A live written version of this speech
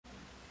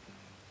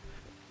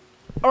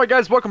Alright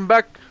guys, welcome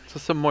back to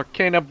some more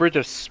Kena Bridge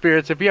of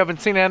Spirits. If you haven't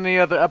seen any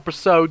other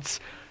episodes,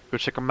 go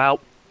check them out.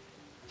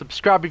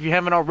 Subscribe if you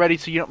haven't already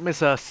so you don't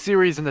miss a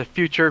series in the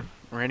future,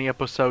 or any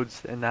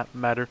episodes in that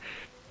matter.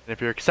 And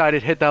if you're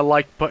excited, hit that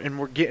like button.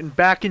 We're getting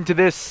back into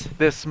this.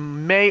 This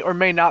may or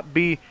may not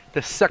be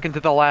the second to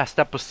the last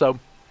episode.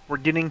 We're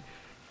getting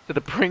to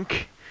the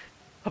brink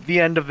of the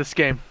end of this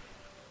game.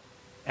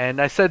 And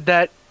I said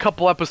that a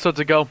couple episodes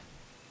ago.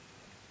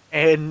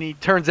 And it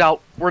turns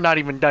out we're not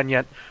even done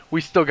yet. We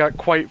still got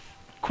quite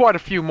a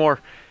few more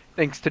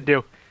things to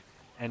do.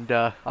 And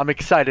I'm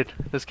excited.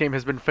 This game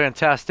has been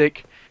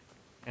fantastic.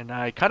 And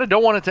I kind of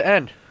don't want it to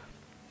end.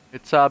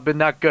 It's been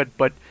that good,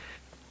 but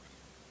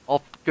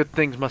all good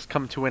things must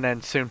come to an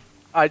end soon.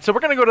 Alright, so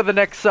we're going to go to the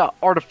next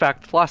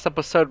artifact. Last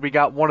episode we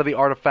got one of the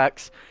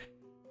artifacts.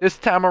 This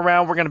time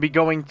around we're going to be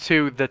going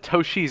to the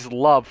Toshi's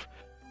Love.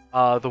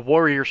 The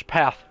Warrior's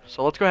Path.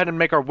 So let's go ahead and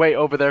make our way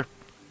over there.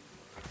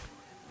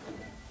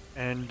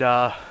 And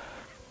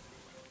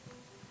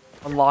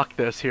unlock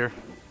this here.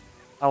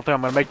 I don't think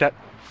I'm gonna make that.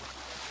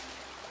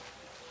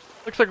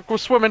 Looks like we're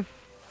swimming.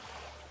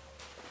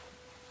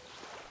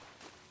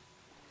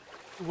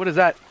 What is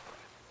that?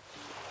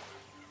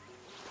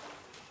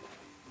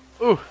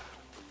 Ooh.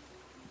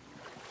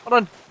 Hold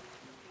on.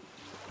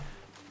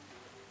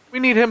 We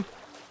need him.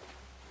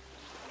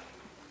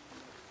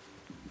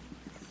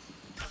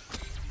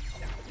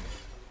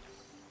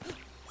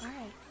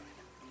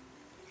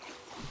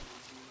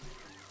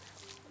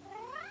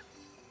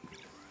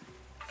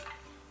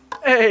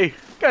 Hey,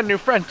 got a new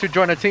friend to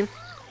join our team.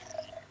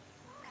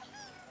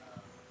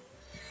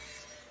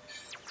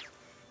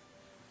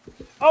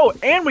 Oh,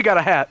 and we got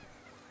a hat.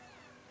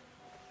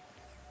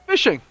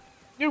 Fishing.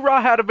 New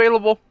raw hat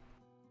available.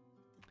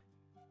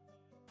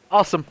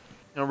 Awesome.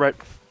 Alright.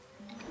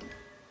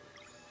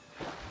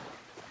 I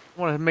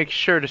want to make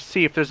sure to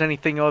see if there's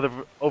anything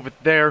over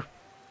there.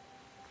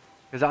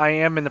 Because I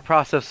am in the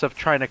process of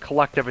trying to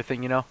collect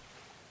everything, you know.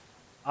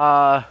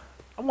 I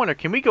wonder,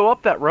 can we go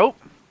up that rope?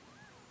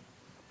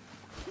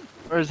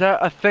 Or is that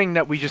a thing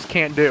that we just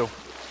can't do?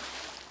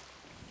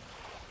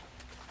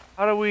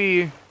 How do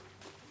we...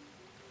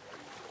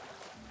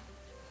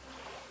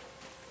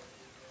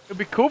 It'd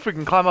be cool if we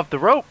can climb up the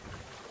rope.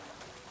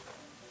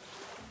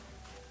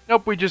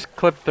 Nope, we just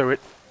clip through it.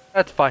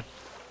 That's fine.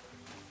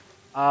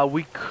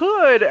 We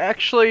could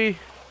actually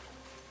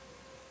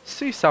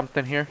see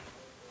something here.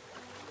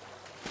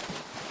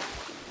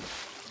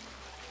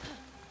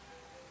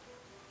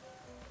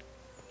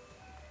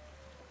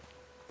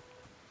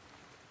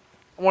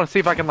 I want to see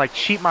if I can, like,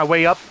 cheat my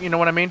way up, you know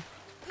what I mean?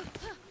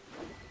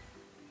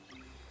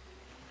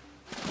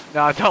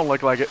 No, it don't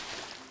look like it.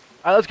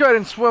 Alright, let's go ahead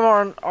and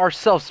swim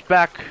ourselves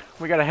back.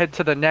 We gotta head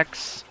to the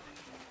next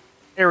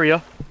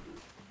area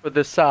for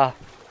this,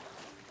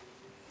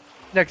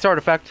 next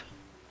artifact.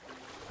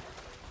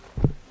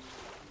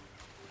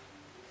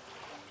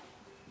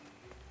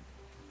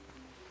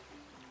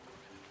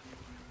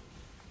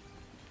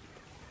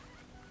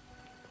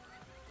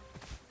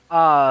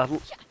 But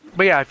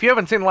yeah, if you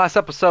haven't seen the last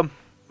episode,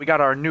 we got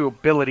our new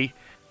ability,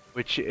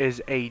 which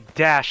is a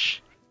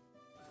dash.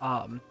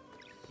 You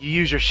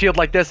use your shield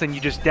like this and you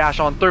just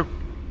dash on through.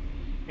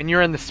 And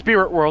you're in the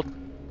spirit world.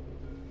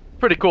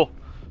 Pretty cool.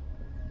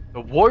 The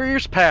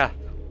Warrior's Path.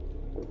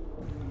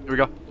 Here we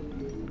go.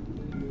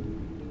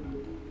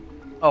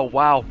 Oh,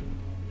 wow.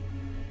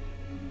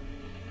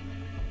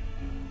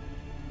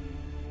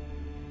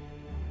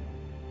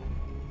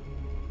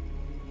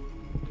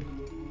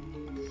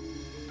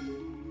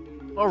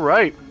 All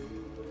right.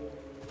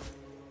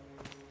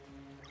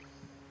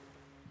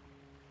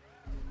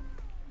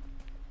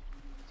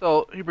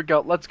 So, here we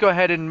go. Let's go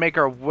ahead and make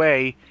our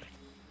way.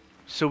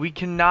 So we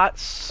cannot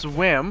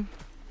swim.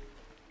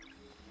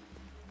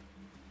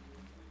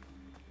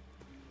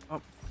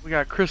 Oh, we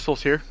got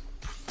crystals here.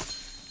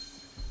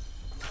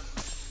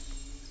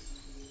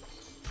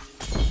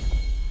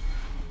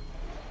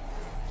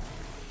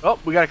 Oh,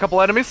 we got a couple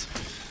enemies.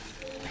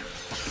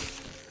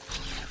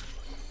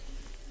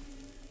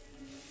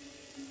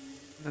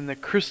 And the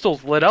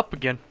crystals lit up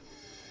again.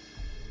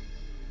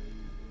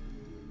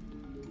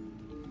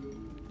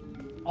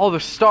 All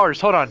the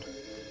stars, hold on.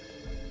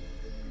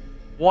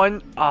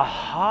 One,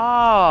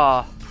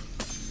 aha!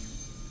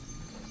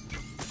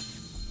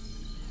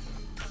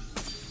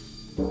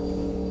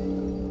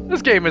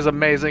 This game is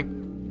amazing.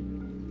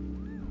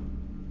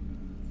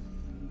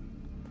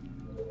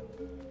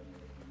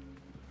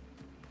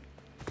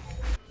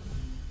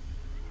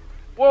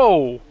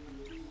 Whoa!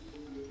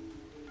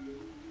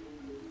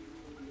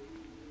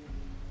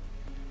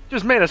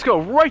 Just made us go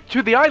right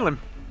to the island.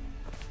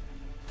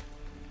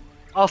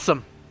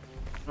 Awesome.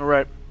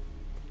 Alright.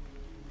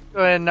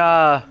 And,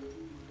 where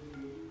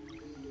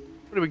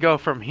do we go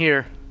from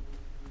here?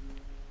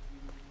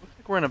 Looks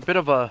like we're in a bit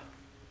of a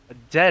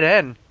dead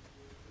end.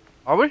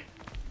 Are we?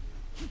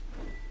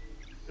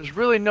 There's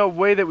really no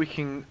way that we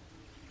can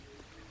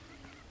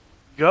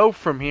go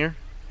from here.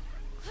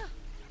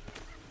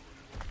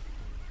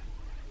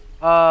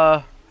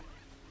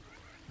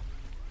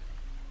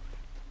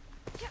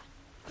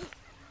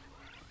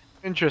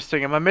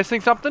 Interesting. Am I missing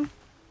something?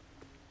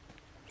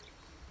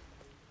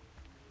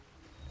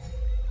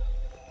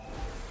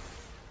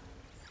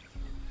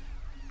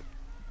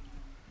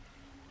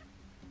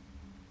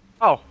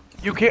 Oh,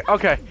 you can't.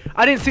 Okay.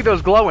 I didn't see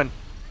those glowing.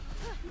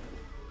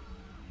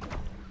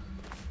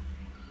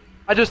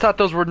 I just thought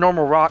those were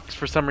normal rocks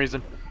for some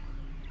reason.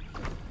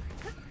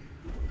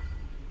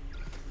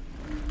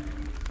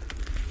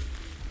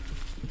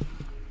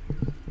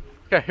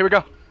 Okay, here we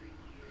go.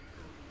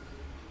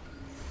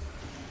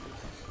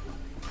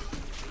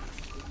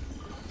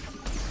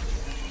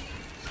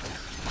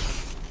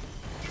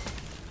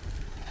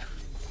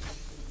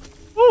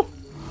 Woo!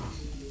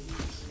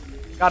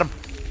 Got him.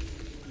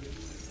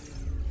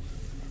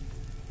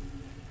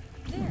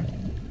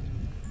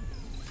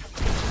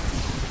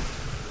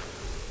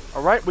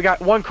 Alright, we got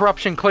one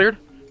corruption cleared.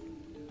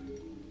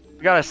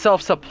 We got a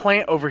self-sub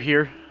plant over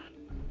here.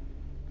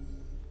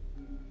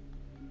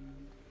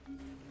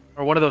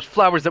 Or one of those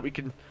flowers that we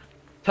can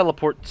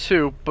teleport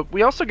to. But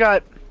we also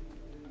got...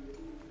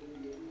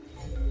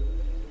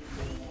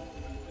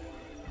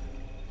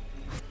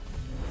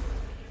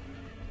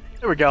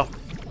 There we go.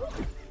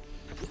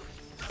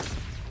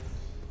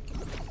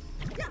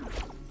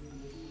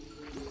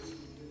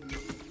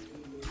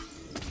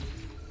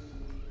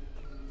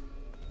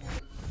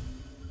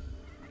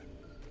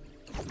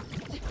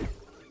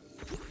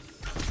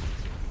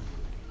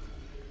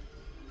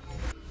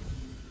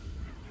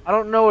 I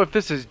don't know if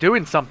this is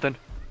doing something.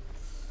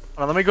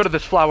 Hold on, let me go to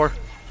this flower.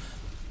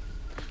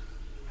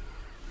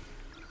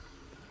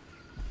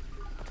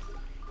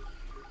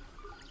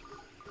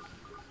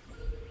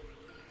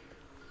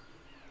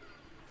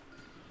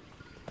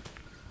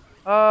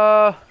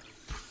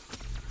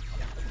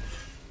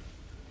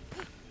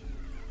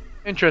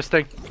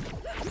 Interesting.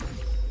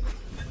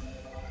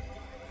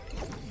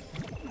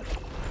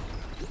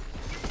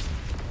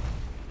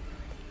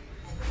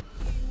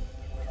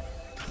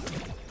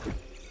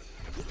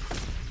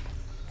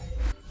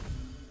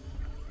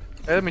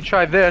 Okay, let me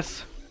try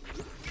this.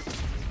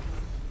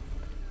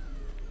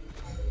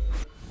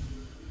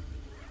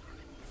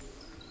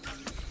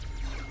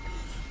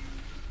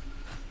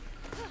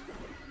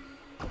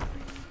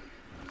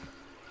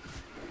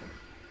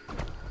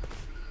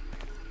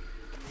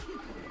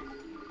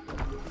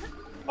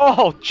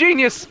 Oh,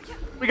 genius!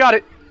 We got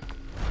it!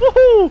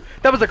 Woohoo!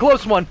 That was a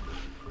close one.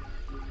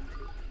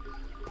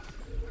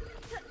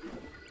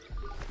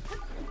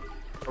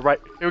 Alright,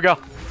 here we go.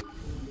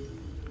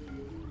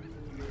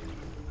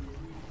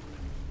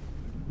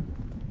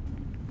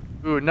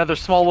 Ooh, another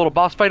small little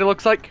boss fight it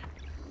looks like.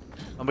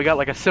 And we got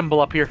like a symbol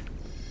up here.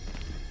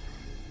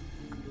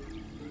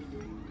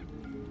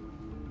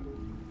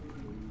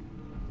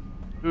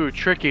 Ooh,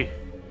 tricky.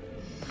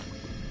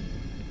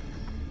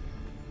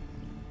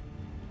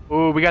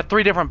 Ooh, we got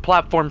 3 different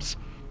platforms.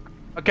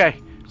 Okay,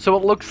 so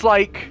it looks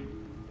like...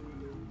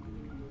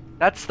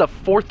 That's the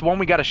 4th one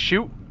we gotta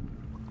shoot?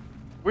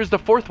 Where's the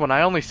 4th one?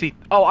 I only see...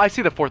 Oh, I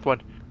see the 4th one.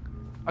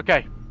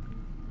 Okay.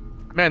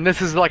 Man,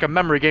 this is like a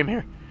memory game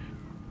here.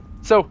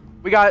 So,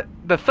 we got...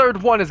 The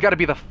 3rd one has got to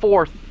be the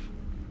 4th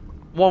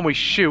one we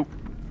shoot.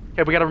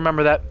 Okay, we gotta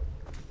remember that.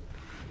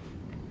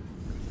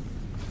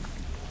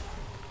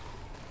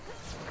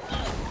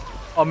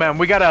 Oh man,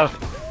 we gotta...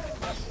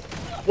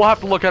 We'll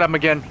have to look at them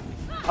again.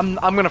 I'm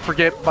gonna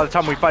forget by the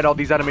time we fight all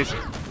these enemies.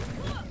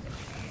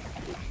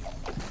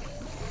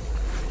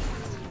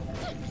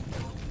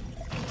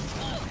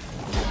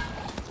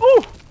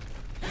 Ooh!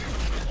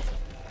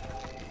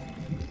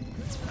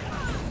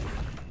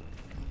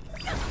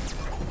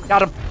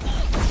 Got him.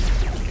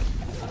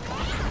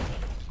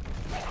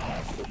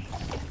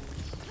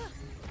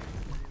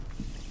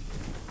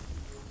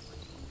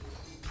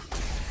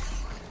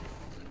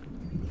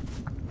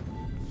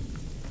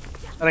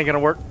 That ain't gonna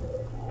work.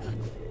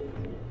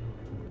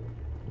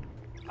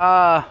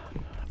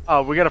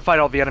 Oh, we gotta fight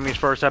all the enemies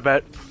first, I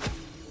bet.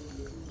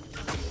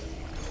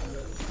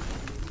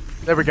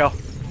 There we go.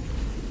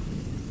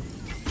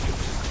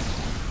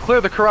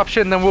 Clear the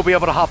corruption, then we'll be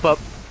able to hop up.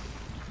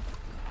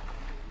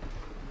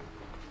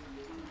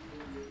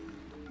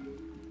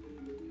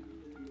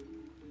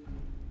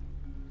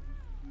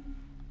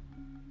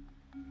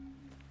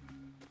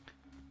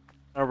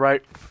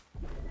 Alright.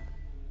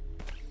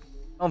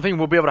 I don't think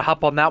we'll be able to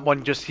hop on that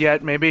one just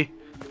yet, maybe.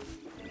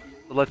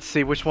 But let's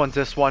see, which one's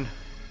this one?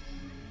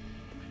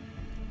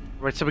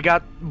 Right, so we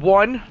got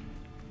 1.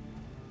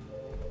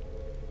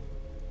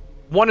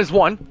 1 is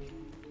 1.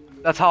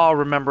 That's how I'll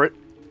remember it.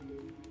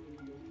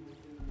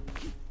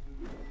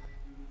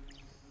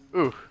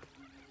 Ooh.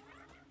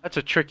 That's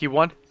a tricky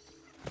one.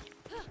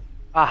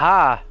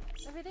 Aha!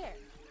 Over there.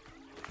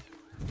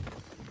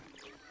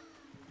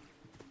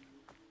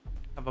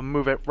 I'm gonna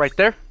move it right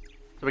there.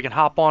 So we can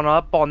hop on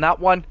up on that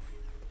one.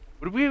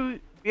 Would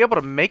we be able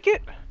to make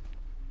it?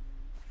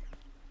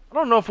 I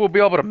don't know if we'll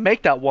be able to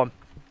make that one.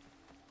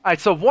 Alright,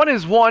 so 1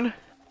 is 1.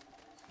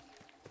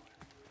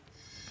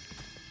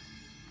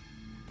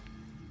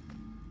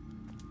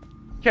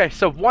 Okay,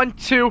 so 1,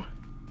 2,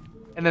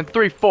 and then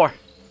 3, 4.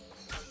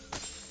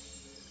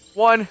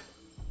 1,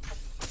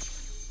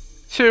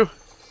 2,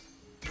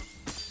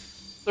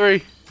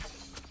 3.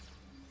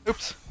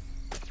 Oops.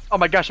 Oh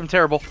my gosh, I'm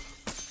terrible.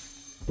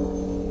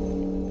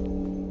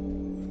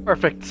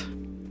 Perfect.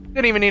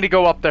 Didn't even need to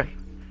go up there.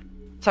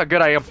 That's how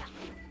good I am.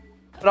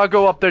 But I'll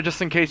go up there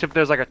just in case if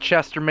there's like a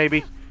chest or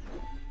maybe.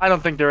 I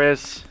don't think there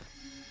is.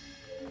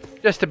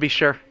 Just to be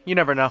sure. You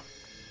never know.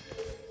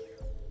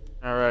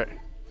 Alright.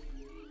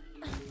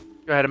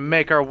 Go ahead and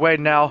make our way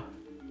now.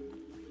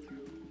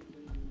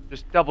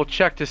 Just double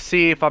check to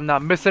see if I'm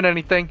not missing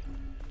anything.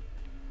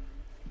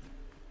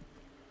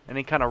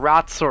 Any kind of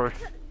rats or...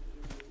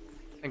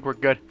 I think we're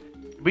good.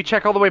 Did we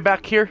check all the way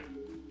back here?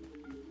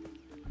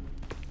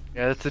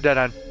 Yeah, that's a dead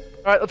end.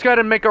 Alright, let's go ahead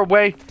and make our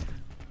way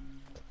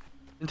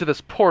into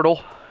this portal.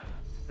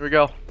 Here we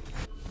go.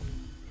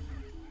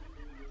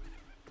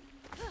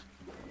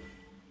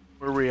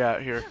 Where are we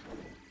at here?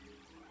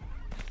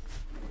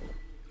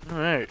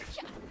 Alright.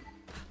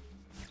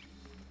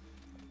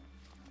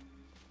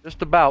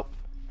 Just about.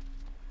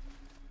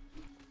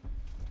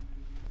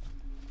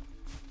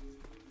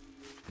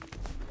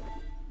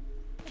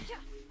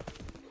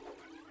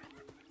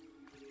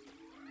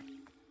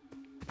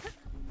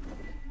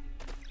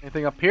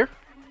 Anything up here?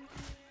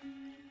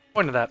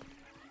 Point to that.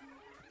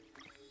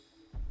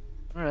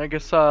 Alright, I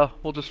guess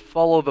we'll just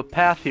follow the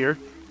path here.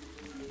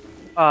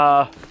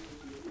 That's...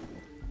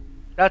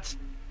 That's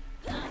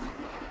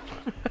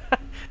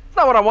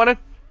not what I wanted.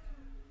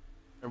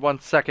 Here, 1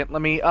 second,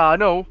 let me,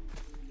 no.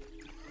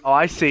 Oh,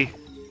 I see.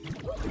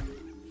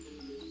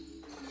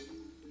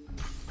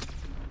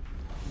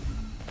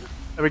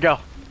 There we go.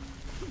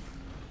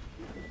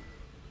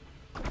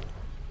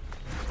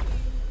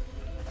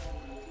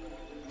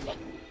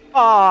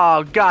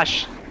 Oh,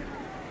 gosh.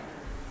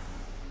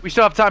 We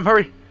still have time,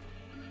 hurry.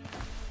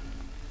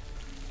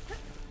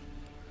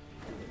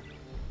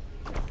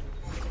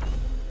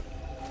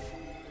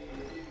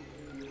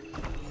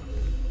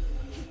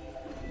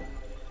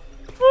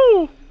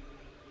 Woo!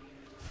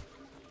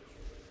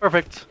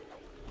 Perfect.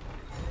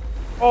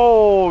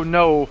 Oh,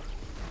 no.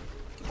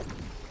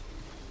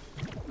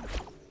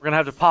 We're gonna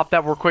have to pop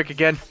that real quick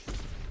again.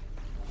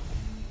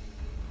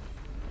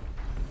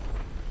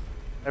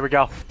 There we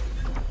go.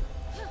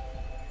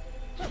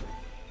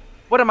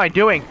 What am I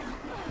doing?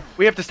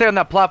 We have to stay on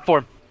that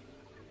platform.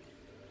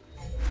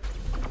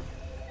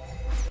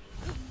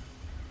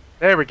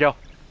 There we go.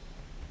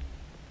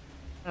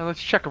 Now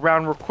let's check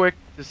around real quick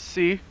to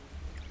see if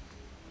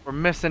we're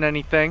missing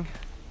anything.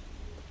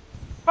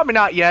 Probably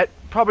not yet.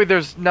 Probably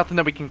there's nothing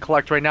that we can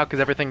collect right now because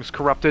everything's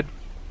corrupted.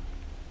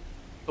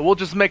 So we'll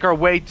just make our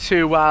way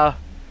to the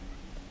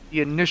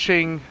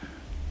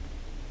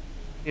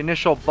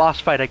initial boss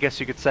fight, I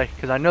guess you could say.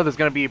 Because I know there's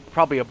going to be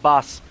probably a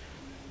boss.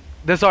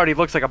 This already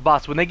looks like a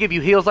boss. When they give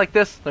you heals like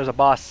this, there's a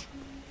boss.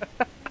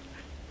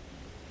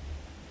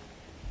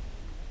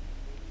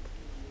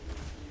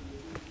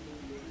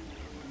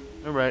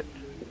 Alright.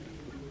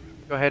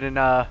 Go ahead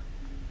and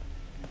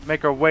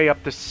make our way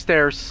up the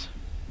stairs.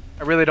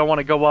 I really don't want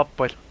to go up,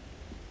 but...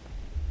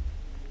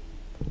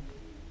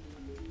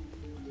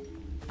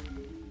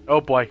 Oh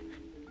boy.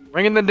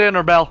 Ringing the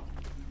dinner bell.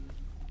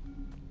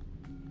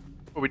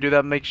 Before we do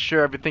that, make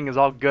sure everything is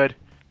all good.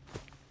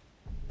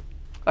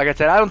 Like I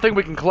said, I don't think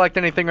we can collect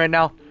anything right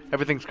now.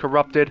 Everything's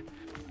corrupted.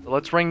 So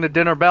let's ring the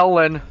dinner bell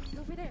and...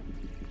 Over there.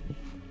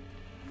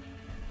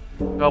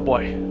 Oh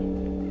boy.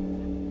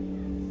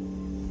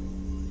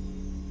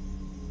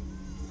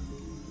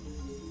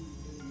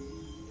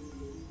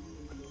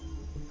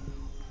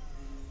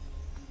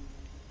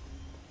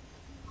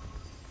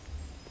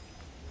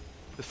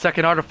 The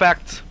second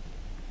artifact. Here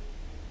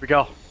we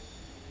go.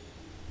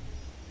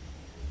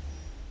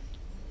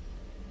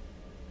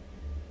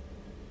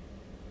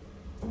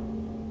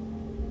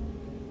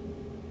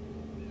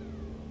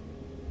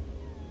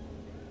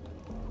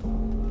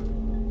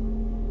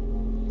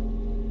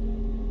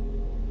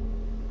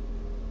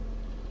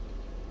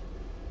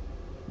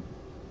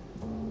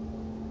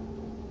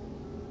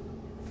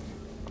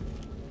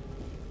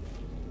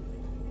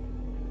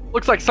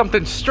 Looks like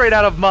something straight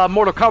out of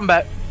Mortal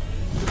Kombat.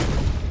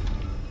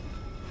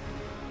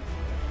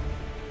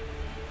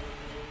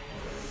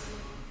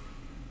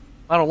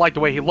 I don't like the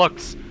way he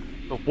looks.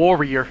 The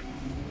warrior.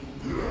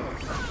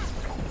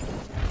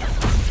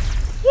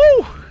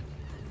 Woo!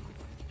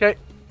 Okay.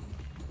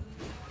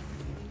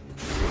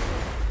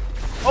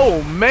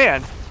 Oh,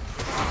 man.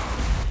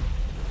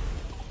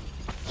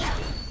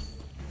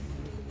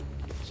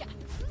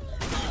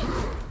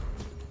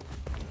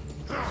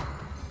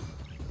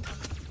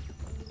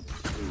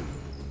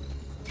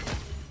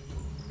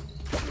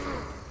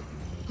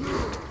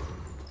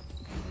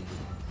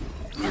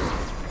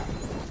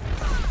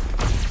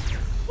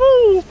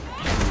 Woo!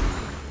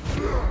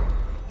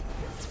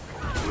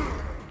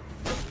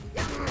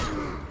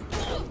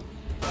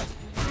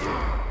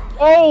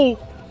 Oh!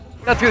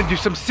 That's gonna do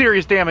some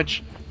serious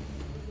damage.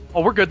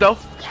 Oh, we're good though.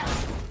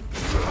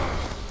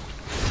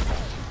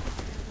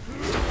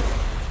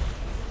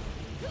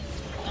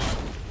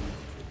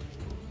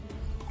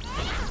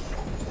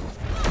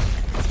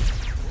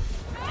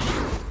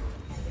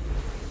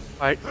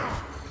 Alright.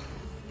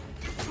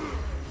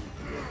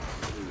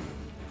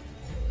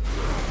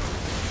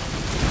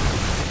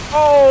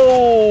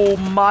 Oh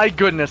my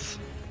goodness.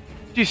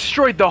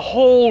 Destroyed the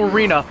whole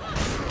arena.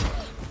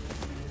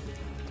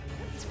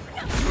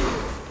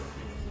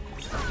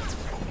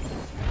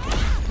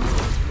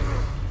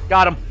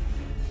 Got him.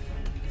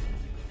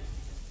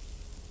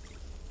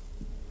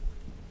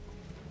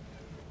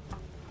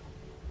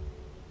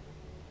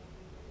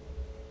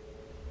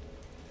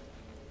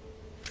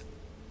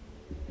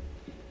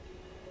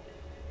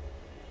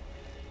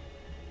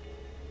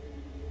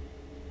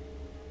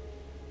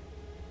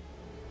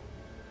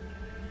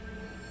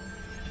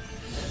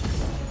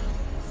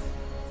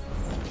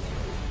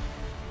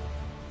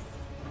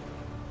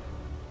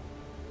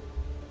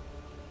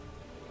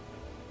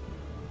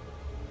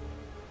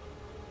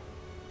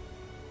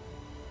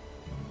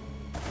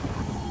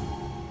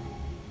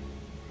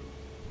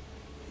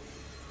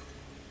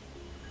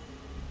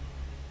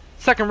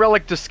 Second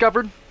relic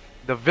discovered,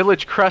 the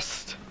village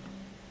crest.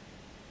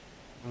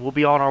 We'll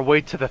be on our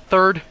way to the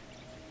third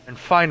and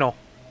final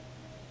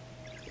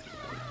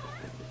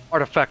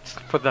artifact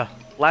for the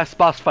last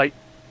boss fight.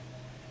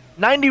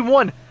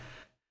 91!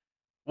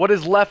 What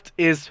is left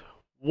is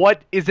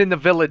what is in the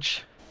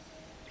village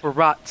for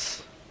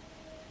rots.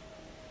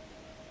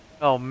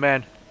 Oh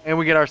man, and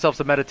we get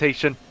ourselves a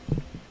meditation.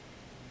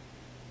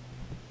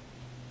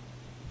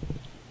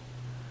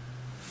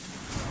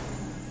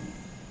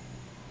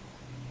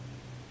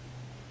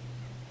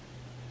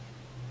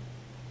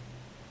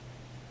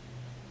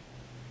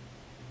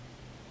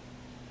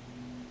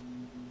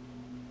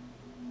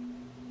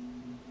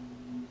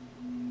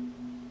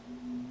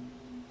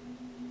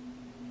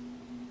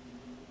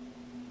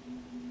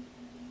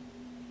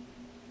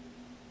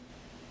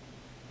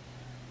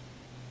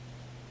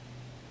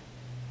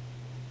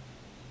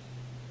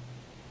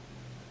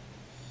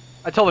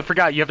 I totally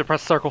forgot you have to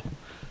press circle.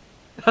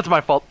 That's my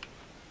fault.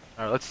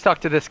 Alright, let's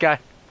talk to this guy.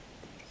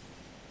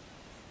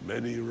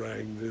 Many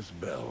rang this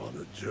bell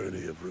on a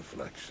journey of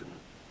reflection,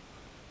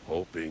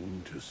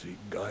 hoping to seek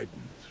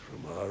guidance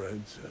from our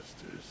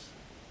ancestors.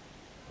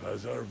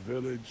 As our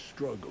village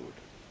struggled,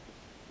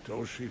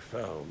 Toshi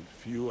found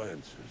few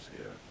answers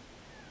here.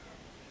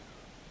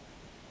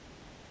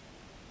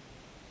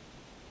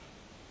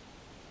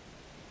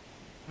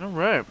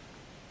 Alright.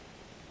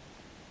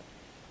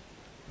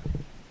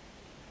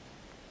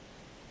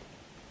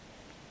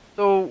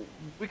 So,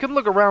 we can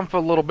look around for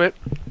a little bit.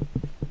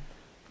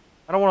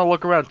 I don't want to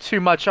look around too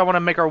much. I want to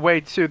make our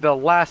way to the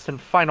last and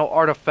final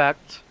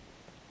artifact.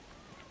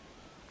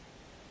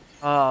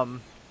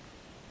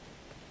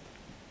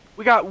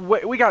 We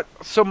got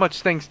so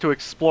much things to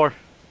explore,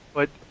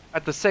 but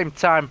at the same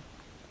time,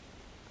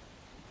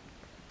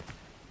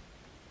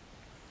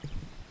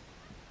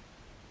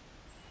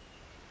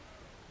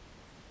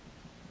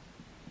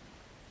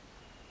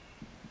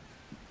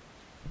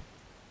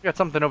 we got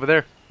something over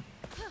there.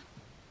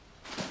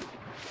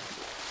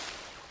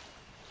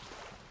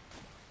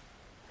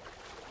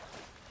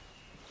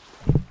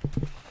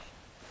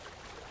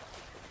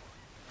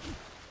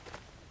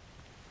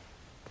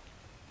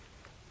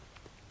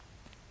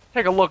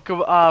 Take a look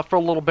for a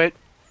little bit.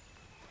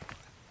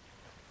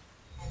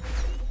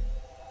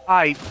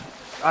 I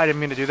didn't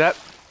mean to do that.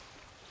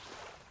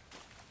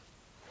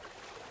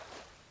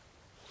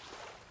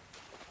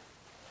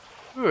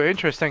 Ooh,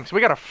 interesting. So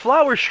we got a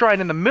flower shrine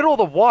in the middle of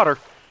the water.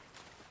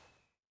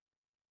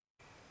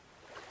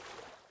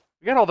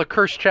 We got all the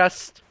cursed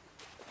chests.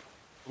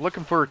 We're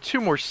looking for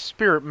 2 more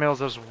spirit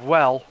mails as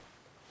well.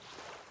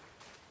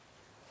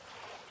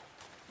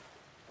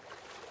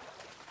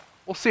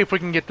 We'll see if we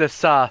can get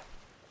this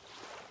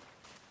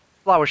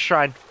flower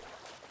shrine,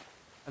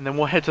 and then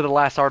we'll head to the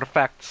last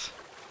artifacts.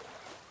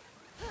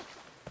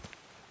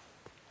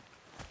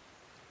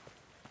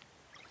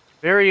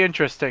 Very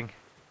interesting.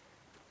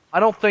 I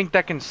don't think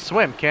that can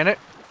swim, can it?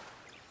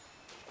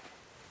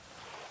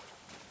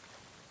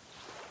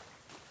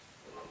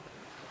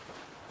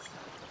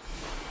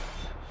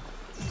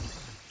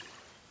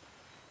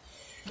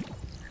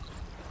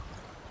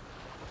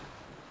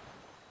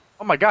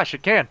 Oh my gosh,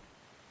 it can.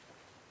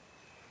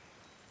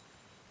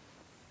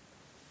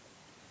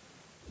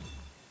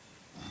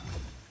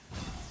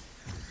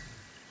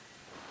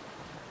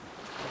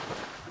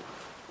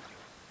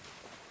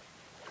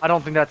 I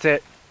don't think that's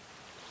it.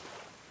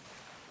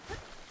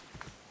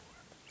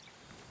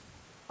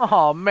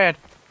 Oh man.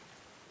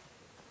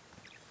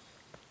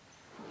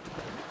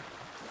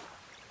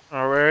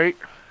 Alright.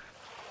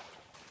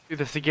 Do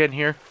this again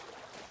here.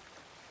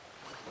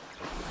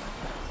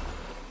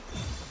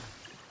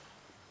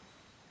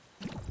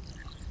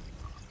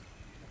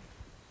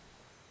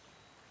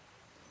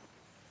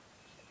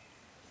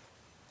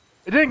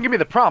 It didn't give me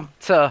the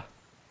prompt to...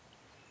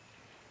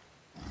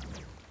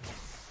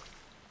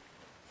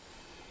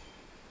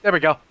 There we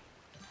go.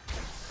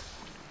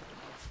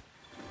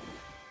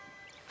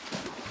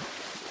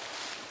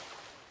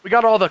 We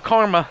got all the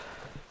karma.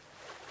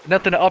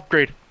 Nothing to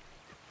upgrade.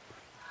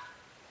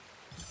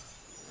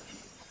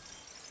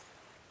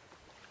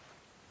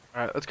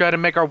 Alright, let's go ahead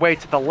and make our way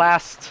to the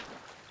last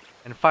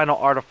and final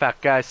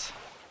artifact, guys.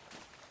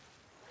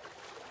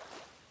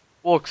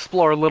 We'll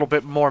explore a little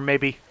bit more,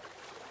 maybe.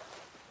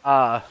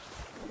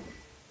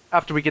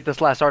 after we get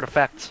this last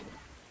artifact.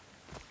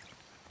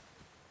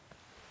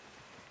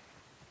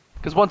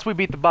 Because once we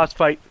beat the boss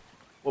fight,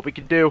 what we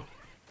can do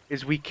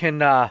is we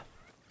can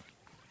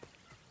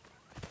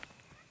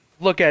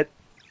look at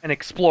and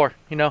explore,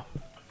 you know,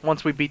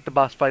 once we beat the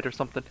boss fight or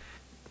something.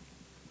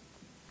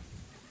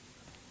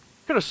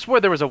 Could have swore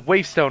there was a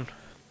wavestone.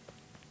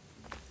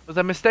 Was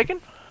I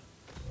mistaken?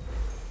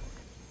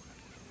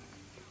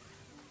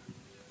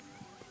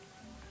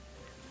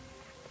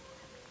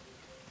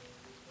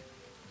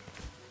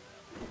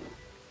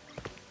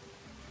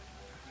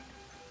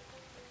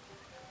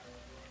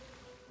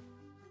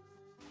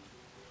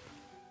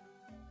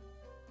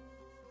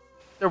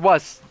 There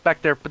was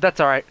back there, but that's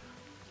alright.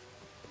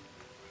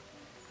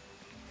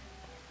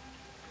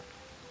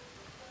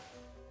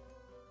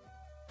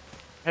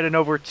 Heading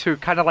over to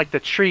kind of like the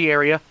tree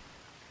area.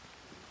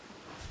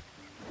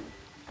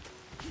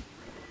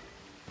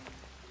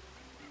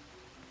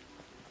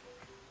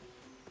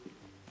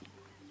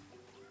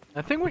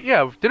 I think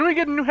yeah, didn't we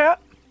get a new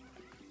hat?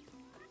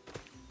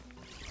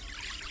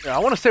 Yeah, I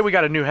want to say we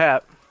got a new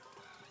hat.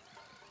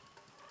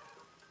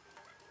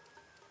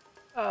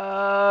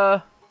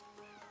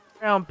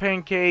 Round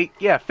pancake.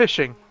 Yeah,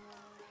 fishing.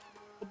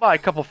 We'll buy a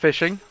couple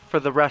fishing for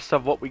the rest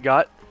of what we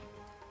got.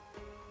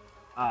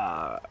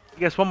 I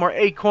guess one more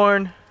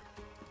acorn.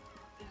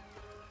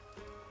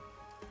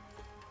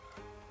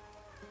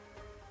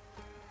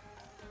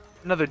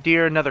 Another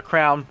deer, another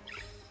crown.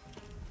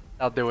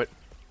 I'll do it.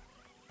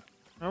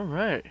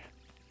 Alright.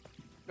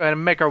 Go ahead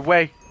and make our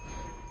way.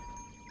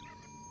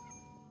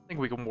 I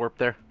think we can warp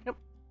there. Yep.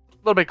 A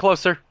little bit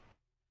closer.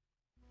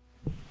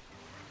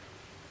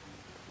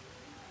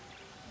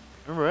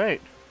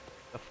 Alright.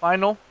 The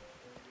final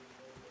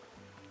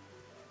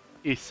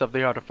piece of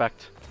the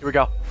artifact. Here we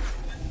go.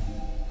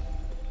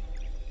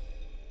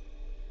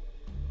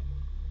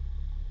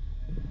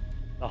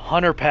 The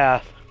Hunter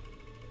Path.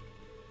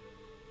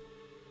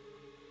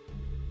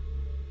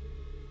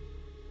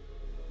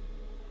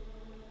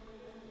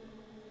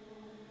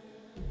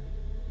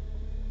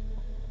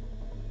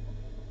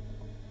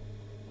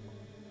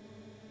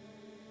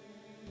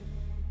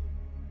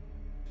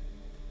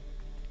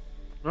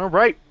 All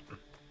right.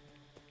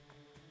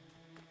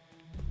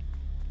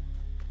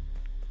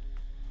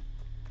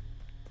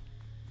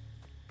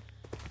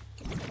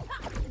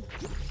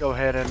 Go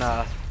ahead and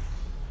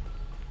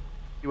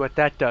see what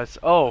that does.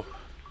 Oh.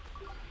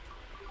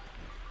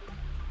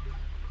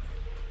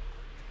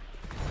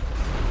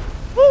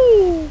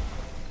 Woo! A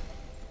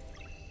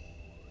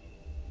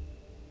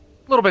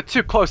little bit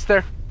too close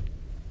there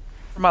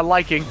for my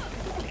liking.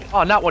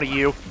 Oh, not one of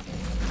you.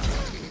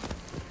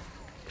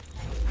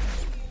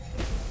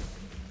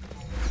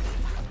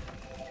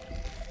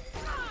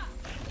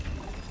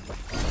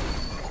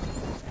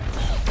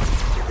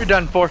 You're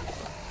done for.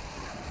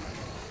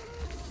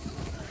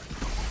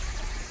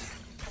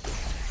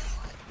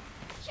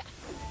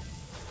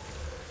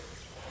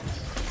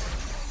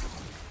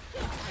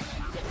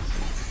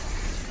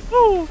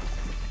 Woo!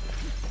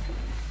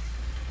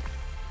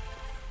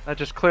 That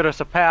just cleared us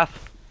a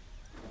path.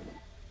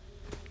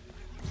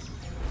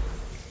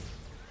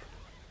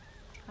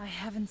 I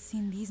haven't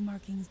seen these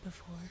markings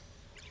before.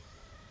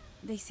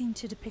 They seem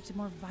to depict a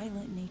more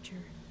violent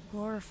nature,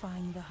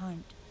 glorifying the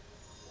hunt.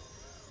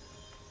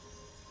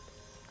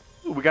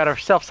 Ooh, we got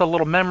ourselves a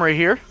little memory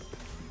here.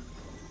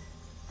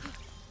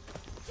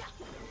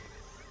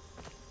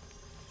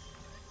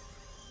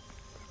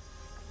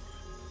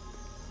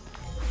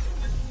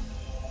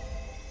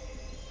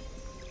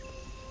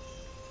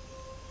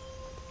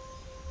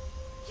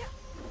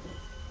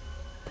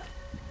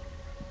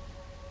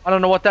 I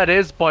don't know what that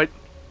is, but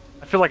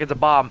I feel like it's a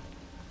bomb.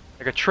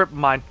 Like a trip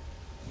mine.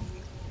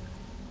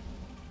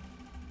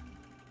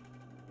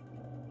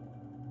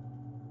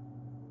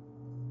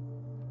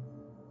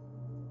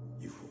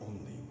 If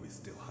only we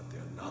still had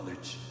their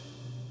knowledge,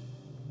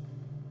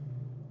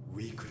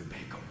 we could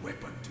make a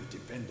weapon to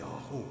defend our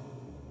home.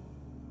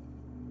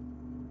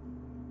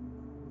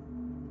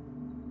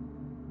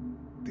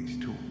 These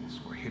tools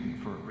were hidden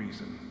for a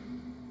reason.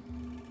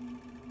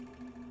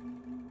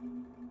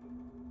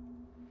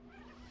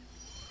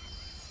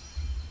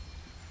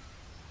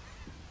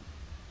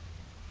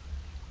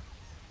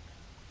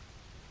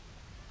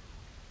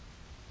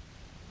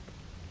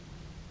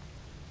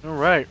 All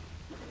right.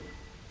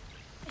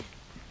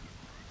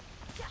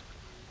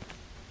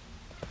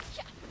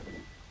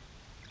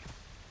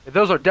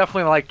 Those are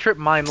definitely like trip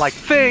mine like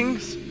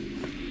things.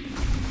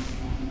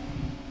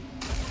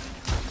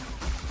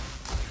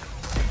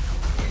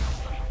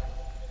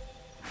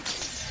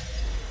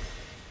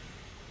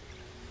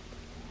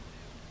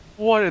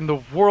 What in the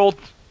world?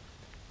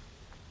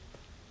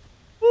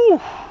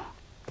 Ooh.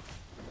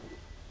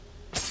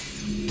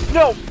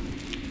 No.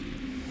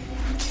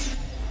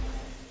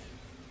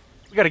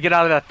 We gotta get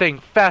out of that thing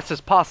fast as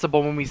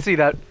possible when we see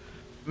that.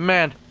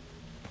 Man.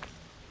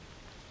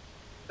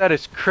 That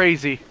is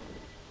crazy.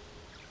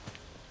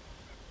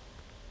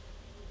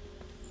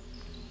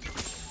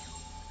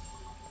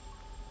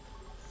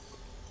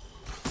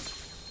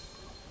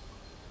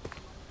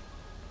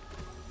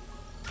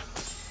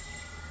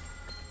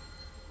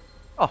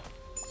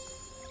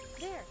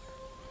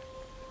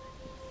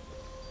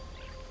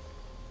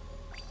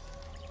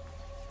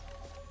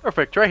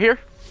 Perfect, right here.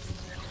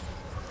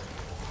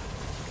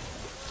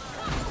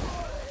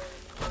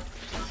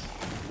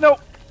 Nope.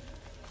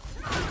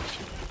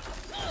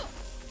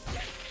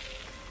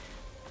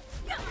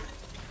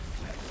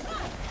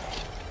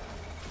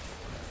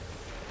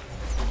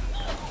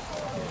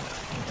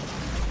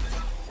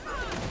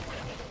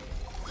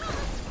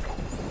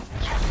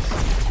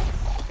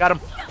 Got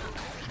him.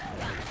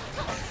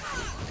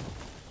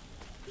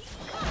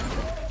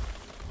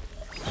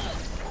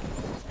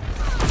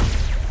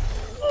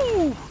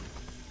 Ooh.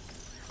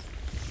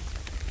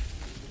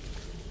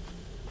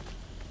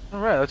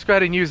 Alright, let's go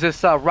ahead and use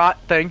this rot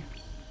thing.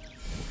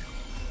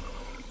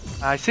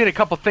 I seen a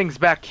couple things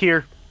back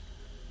here.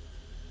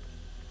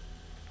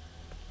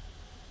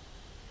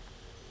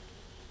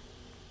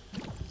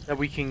 That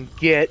we can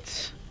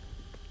get.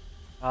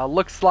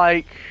 Looks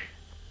like...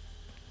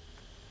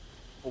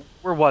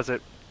 Where was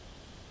it?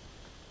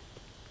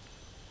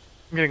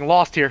 I'm getting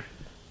lost here.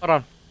 Hold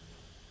on.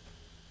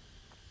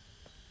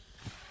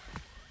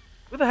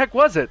 Where the heck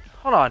was it?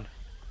 Hold on.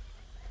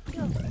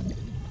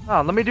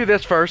 Oh, let me do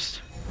this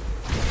first.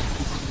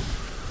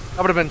 That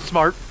would have been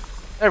smart.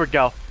 There we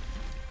go.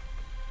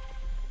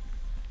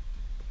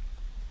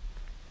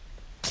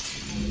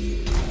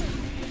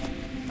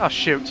 Oh,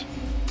 shoot.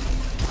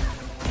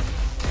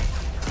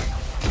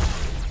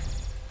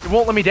 It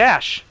won't let me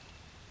dash.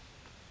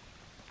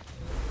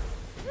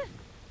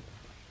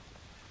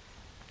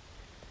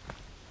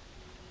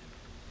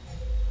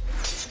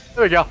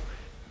 There we go.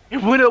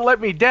 It wouldn't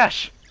let me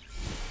dash.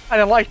 I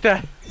didn't like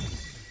that.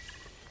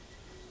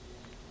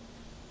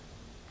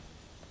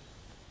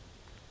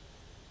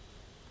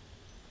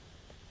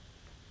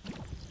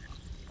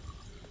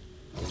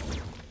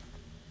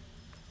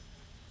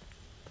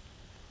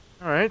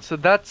 Alright, so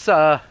that's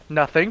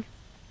nothing.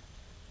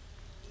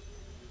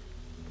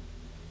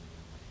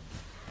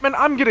 Man,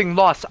 I'm getting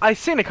lost. I've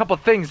seen a couple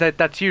things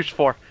that's used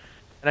for,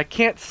 and I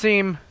can't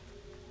seem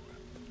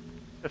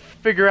to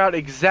figure out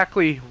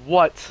exactly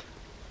what.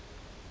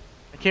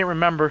 I can't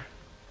remember.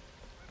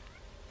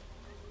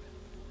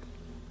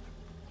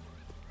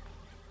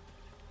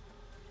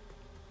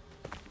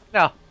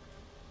 Now,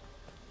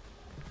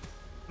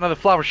 another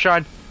flower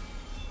shine.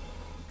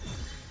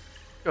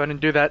 Go ahead and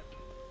do that.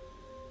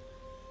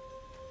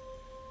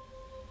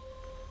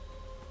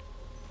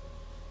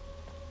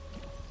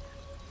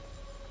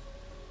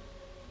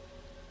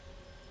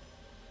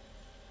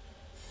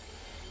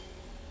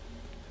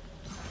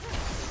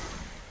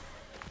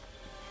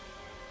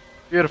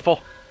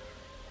 Beautiful.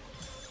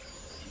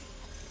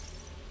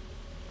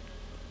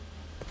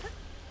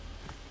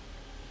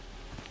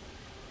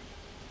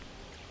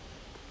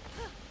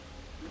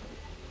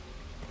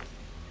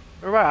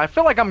 Alright, I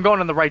feel like I'm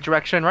going in the right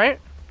direction, right?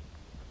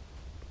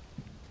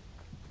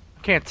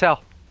 I can't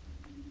tell.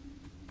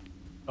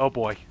 Oh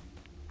boy.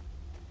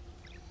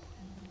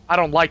 I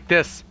don't like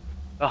this.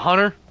 The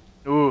hunter?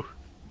 Ooh.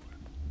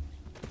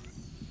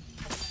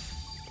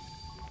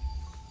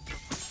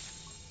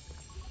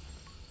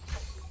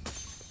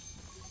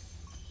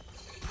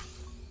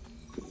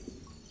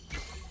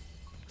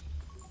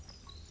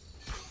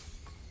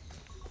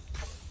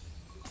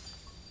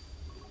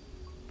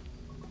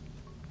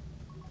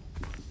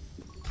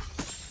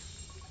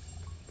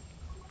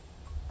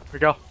 Here we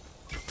go.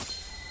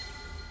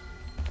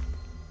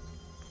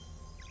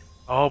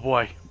 Oh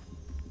boy.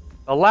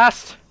 The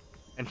last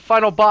and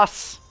final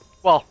boss.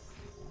 Well,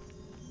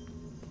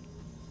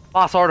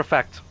 boss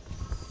artifact.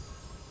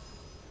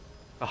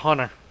 The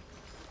hunter.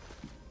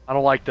 I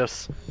don't like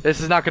this. This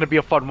is not going to be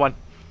a fun one.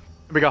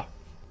 Here we go.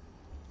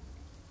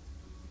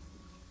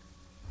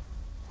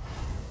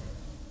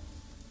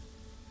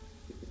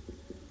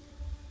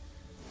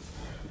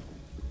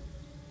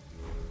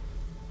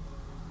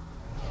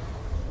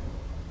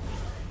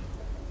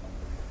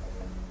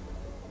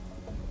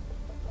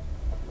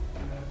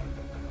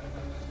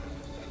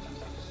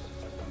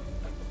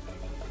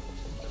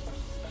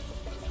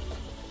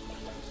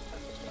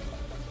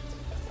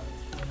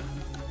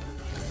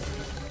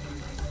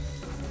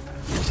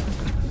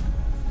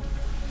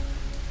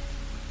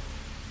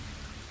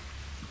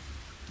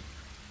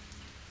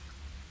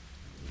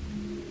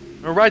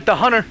 Alright, the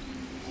hunter.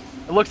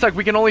 It looks like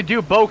we can only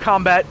do bow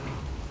combat.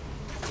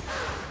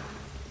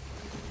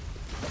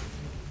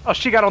 Oh,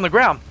 she got on the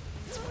ground.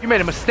 You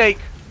made a mistake.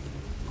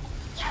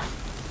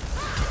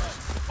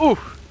 Ooh.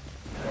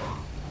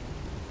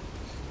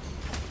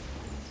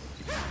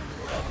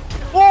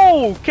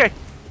 Oh, okay.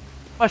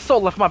 My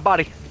soul left my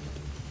body.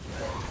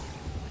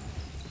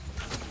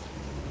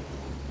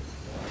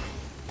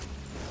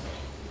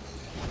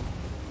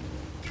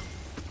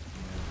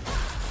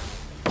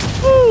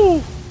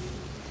 Ooh.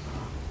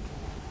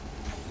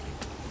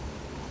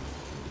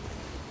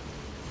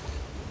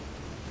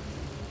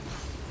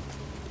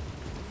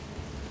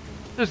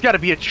 There's got to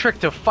be a trick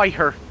to fight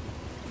her.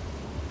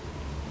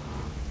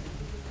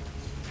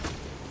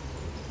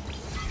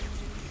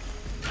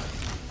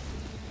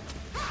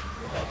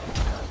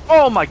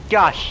 Oh my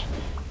gosh.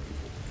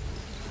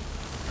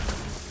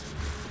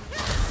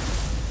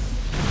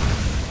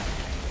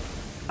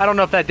 I don't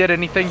know if that did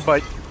anything,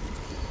 but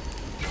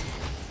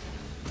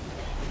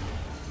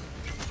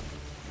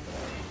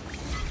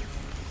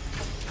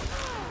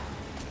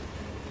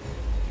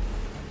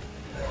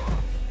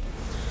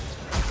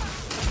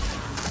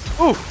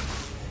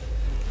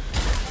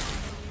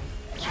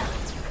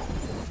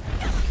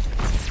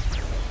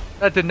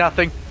That did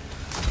nothing.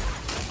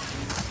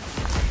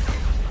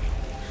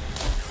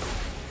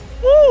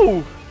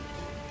 Woo!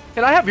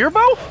 Can I have your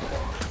bow?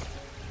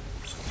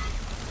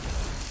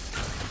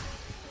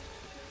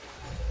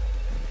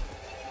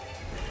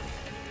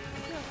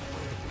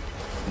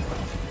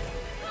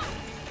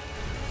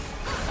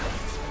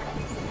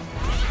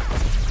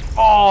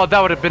 Oh, that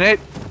would have been it.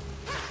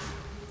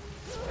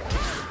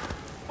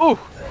 Ooh.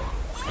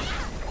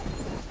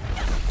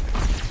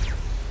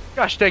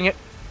 Gosh dang it.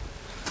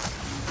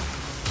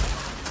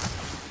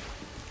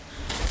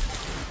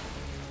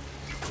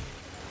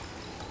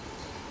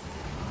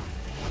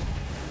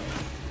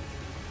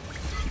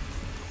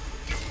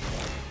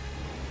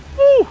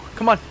 Woo!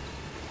 Come on.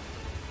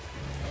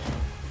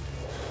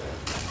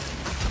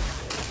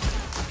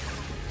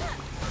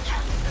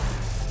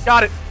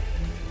 Got it.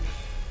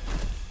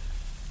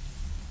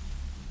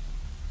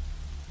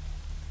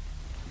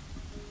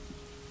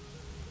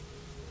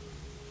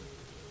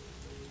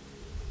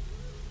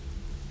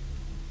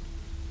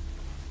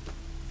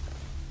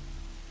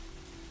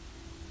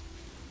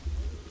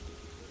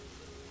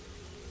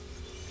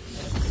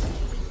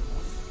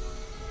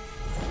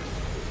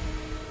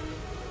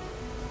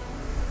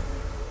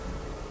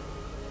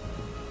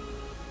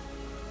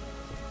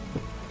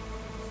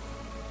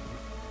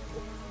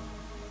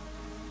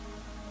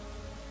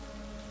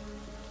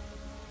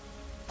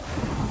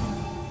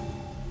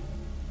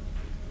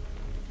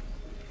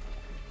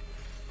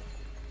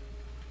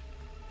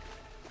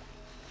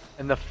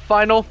 And the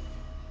final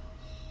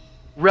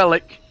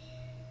relic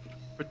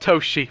for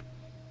Toshi,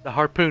 the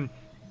harpoon.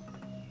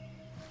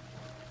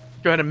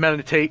 Go ahead and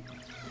meditate.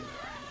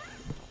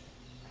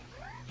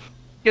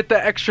 Get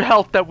the extra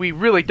health that we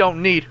really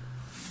don't need.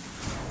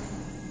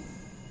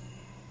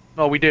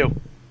 No, we do.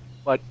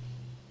 But,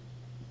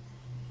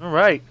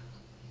 alright.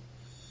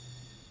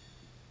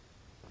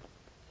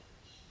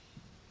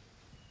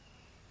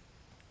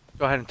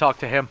 Go ahead and talk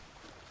to him.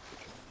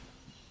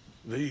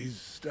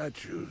 These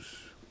statues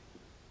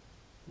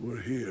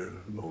were here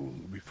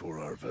long before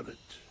our village.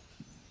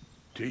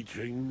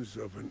 Teachings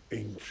of an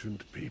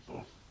ancient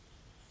people.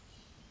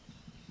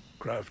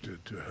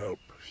 Crafted to help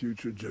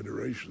future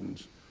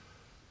generations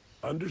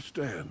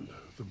understand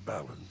the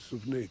balance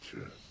of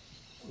nature.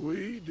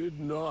 We did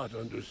not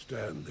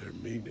understand their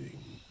meaning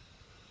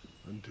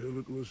until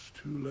it was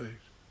too late.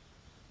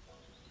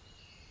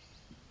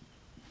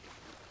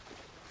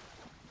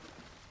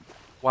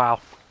 Wow.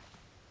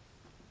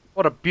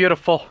 What a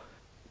beautiful,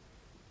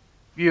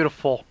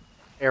 beautiful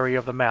area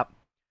of the map.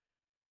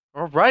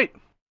 Alright.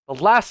 The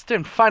last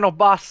and final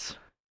boss,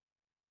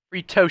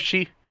 Free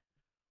Toshi,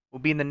 will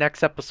be in the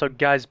next episode,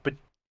 guys. But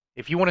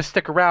if you want to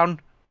stick around,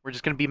 we're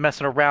just going to be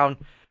messing around,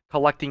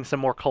 collecting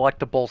some more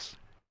collectibles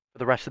for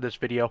the rest of this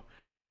video.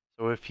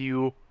 So if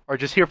you are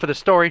just here for the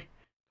story,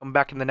 come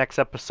back in the next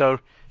episode.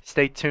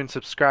 Stay tuned,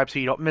 subscribe so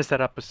you don't miss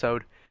that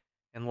episode,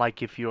 and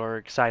like if you are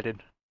excited.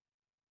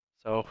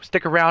 So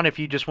stick around if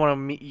you just want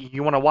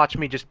to watch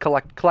me just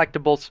collect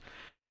collectibles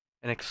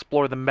and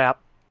explore the map.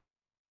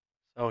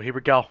 So here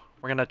we go.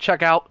 We're gonna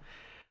check out.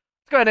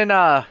 Let's go ahead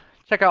and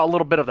check out a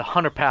little bit of the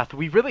Hunter Path.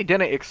 We really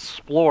didn't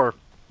explore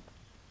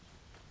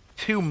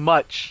too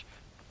much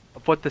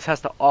of what this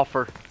has to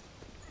offer.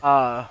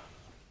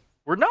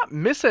 We're not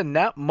missing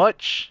that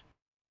much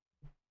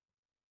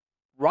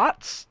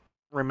rots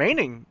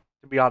remaining,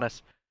 to be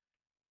honest.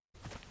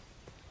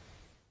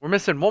 We're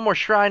missing one more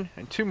shrine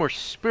and 2 more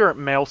spirit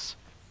mails.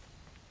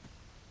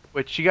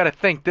 Which you gotta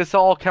think, this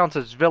all counts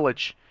as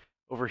village.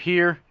 Over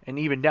here and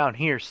even down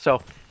here.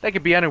 So they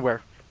could be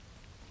anywhere.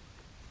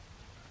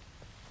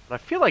 But I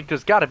feel like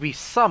there's gotta be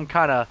some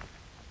kind of...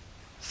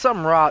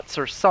 some rots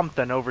or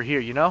something over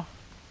here, you know?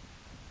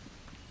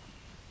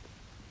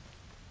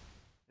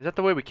 Is that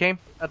the way we came?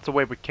 That's the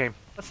way we came.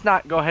 Let's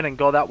not go ahead and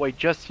go that way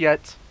just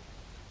yet.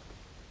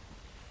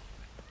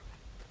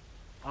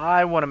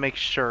 I want to make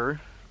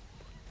sure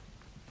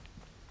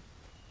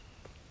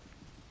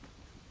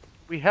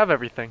we have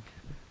everything.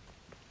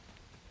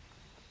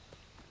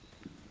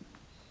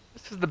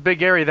 This is the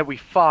big area that we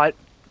fought.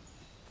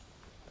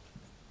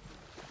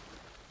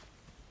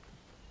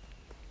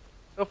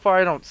 So far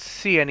I don't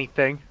see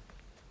anything.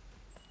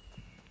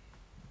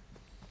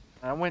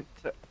 I went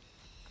to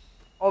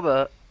all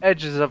the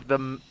edges of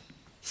the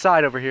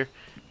side over here.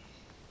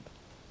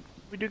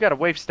 We do got a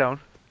wavestone.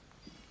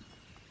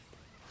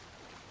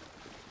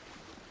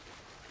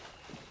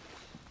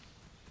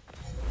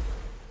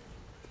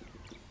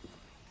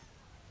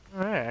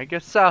 Alright, I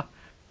guess we'll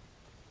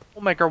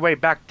make our way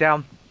back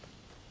down.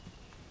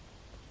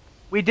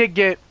 We did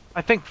get,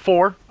 I think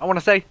 4, I want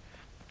to say,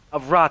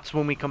 of rots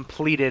when we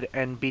completed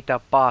and beat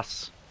that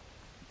boss.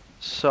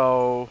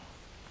 So,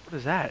 what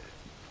is that?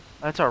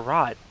 That's our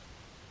rot.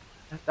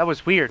 That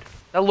was weird.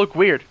 That looked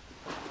weird.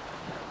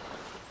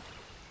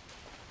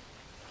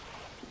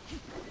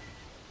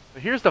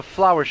 But here's the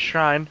flower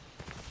shrine.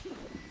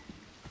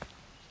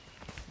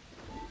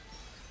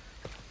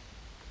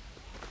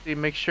 See,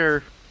 make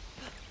sure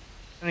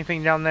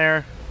anything down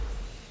there.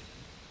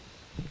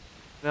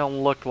 They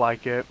don't look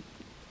like it.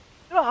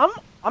 You know,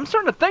 I'm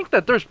starting to think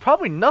that there's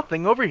probably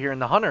nothing over here in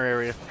the hunter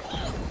area.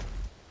 I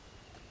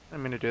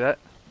didn't mean to do that.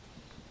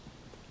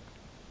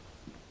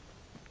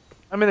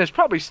 I mean, there's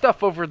probably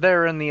stuff over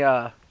there in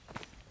the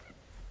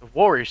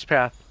warrior's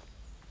path.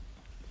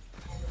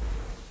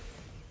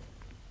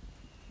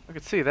 I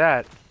could see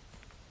that.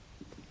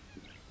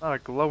 Not a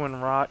glowing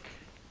rock.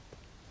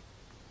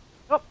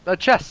 Oh, a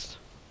chest.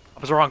 I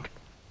was wrong.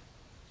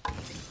 And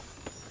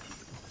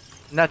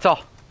that's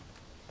all.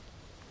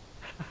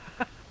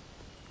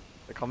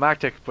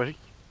 Climactic, but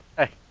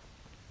hey, at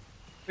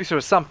least it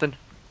was something.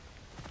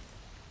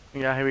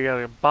 Yeah, here we got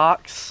a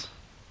box.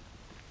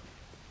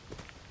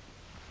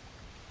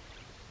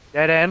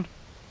 Dead end.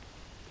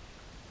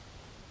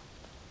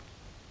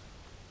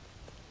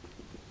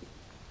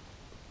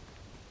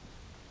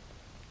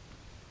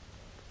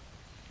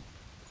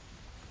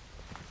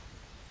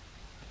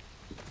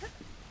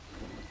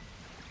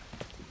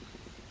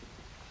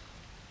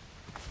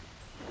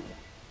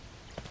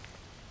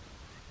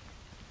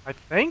 I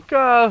think,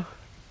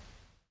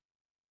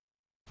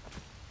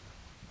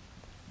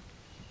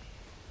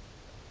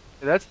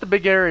 that's the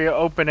big area,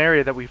 open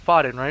area that we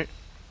fought in, right?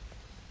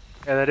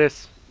 Yeah, that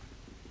is.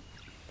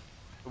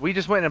 We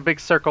just went in a big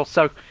circle,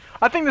 so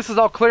I think this is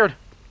all cleared.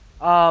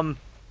 There's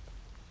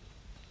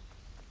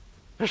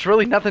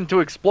really nothing to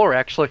explore,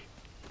 actually.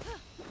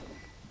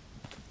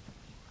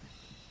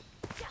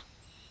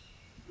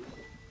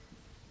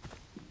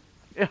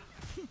 Yeah.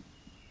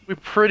 We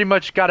pretty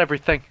much got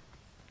everything.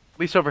 At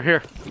least over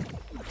here.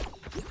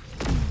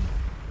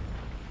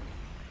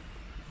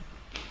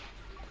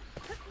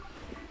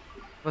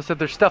 Unless if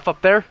there's stuff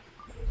up there.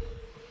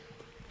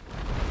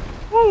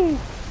 Woo!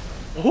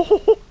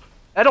 Oh,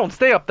 that don't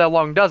stay up that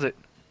long, does it?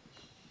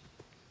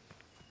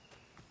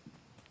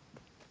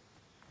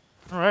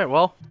 Alright,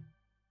 well.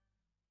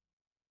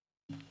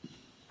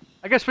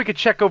 I guess we could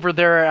check over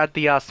there at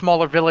the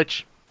smaller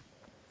village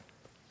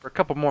for a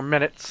couple more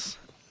minutes.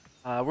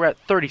 We're at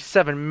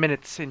 37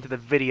 minutes into the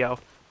video.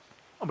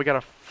 Oh, we got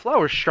a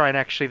flower shrine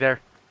actually there.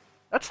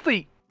 That's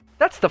the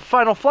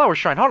final flower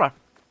shrine. Hold on.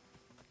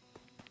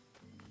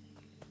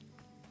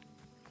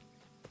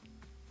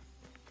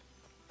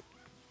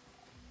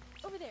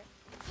 Over there.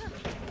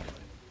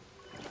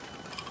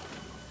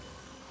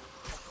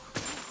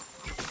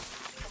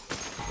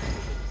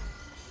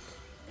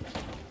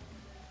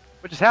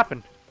 What just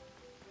happened?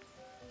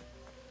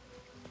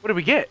 What did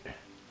we get?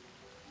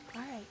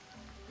 All right.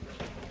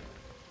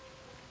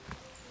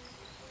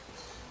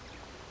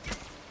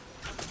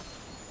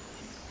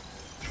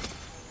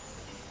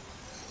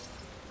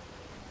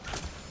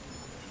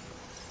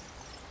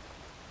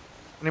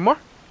 Any more?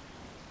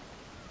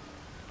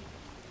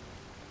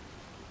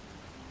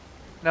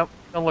 Nope,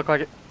 don't look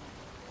like it.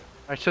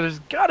 Alright, so there's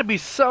gotta be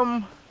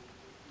some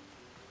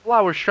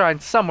flower shrine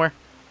somewhere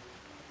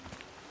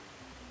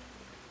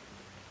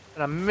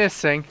that I'm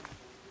missing.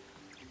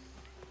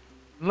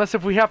 Unless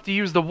if we have to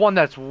use the one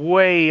that's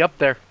way up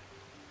there.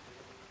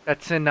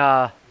 That's in,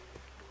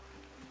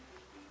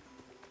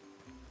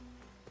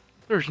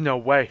 there's no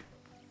way.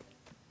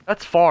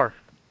 That's far.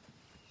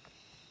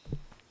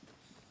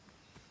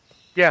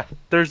 Yeah,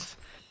 there's...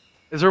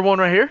 Is there one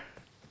right here?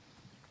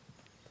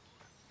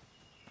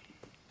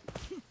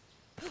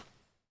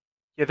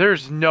 Yeah,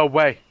 there's no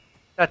way.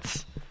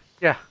 That's...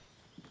 Yeah.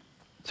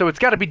 So it's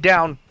gotta be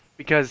down,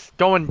 because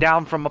going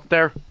down from up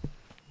there,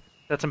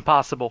 that's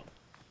impossible.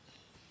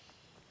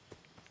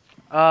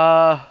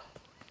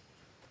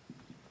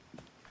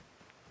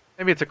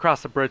 Maybe it's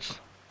across the bridge.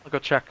 I'll go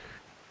check.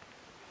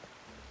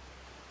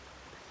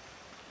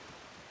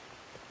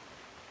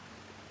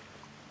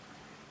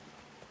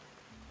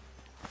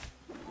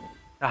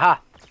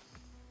 Aha!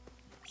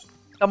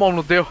 Someone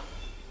will do.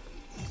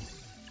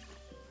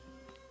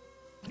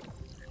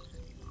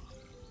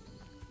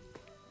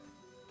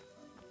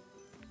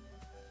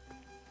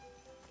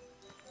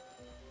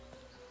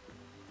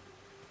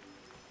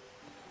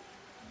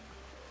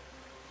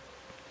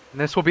 And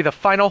this will be the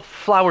final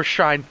flower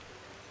shrine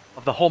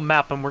of the whole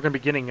map, and we're going to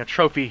be getting a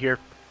trophy here.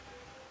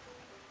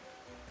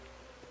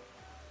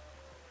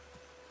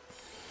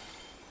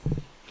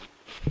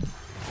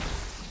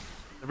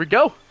 There we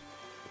go.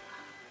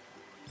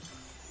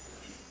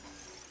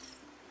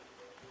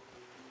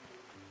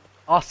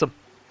 Awesome.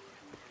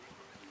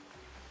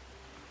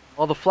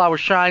 All the flower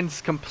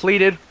shrines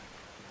completed.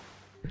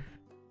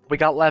 What we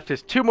got left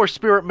is 2 more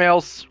spirit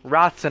mails,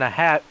 rats, and a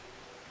hat.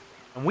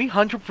 And we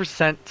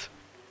 100%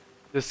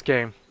 this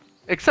game.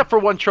 Except for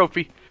one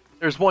trophy.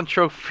 There's one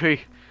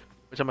trophy,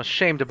 which I'm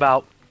ashamed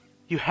about.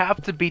 You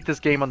have to beat this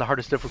game on the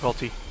hardest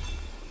difficulty.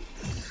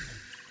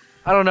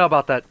 I don't know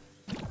about that.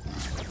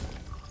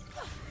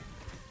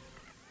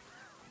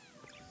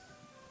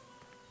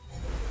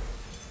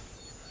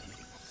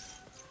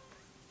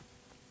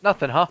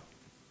 Nothing, huh?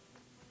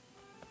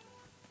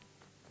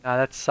 Nah,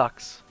 that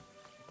sucks.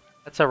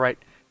 That's alright.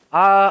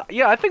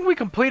 Yeah, I think we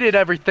completed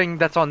everything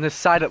that's on this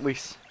side at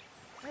least.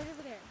 Right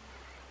over there.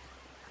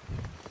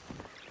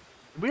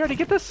 Did we already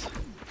get this?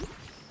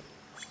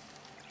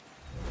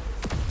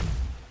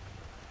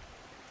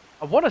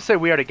 I want to say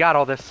we already got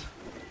all this.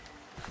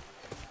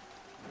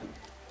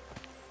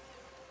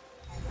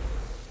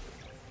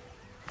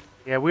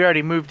 Yeah, we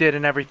already moved it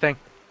and everything.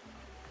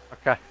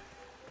 Okay.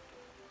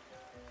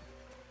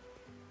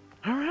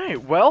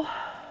 Alright, well.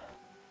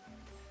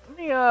 Let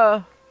me,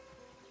 go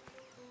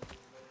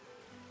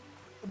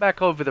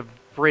back over the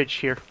bridge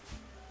here.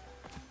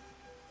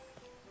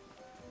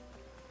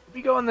 Let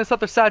me go on this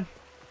other side.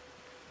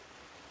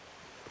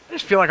 I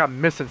just feel like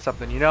I'm missing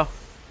something, you know?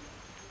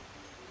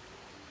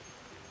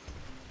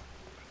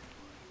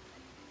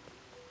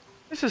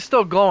 This is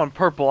still glowing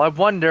purple. I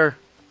wonder...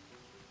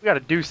 We gotta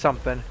do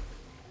something.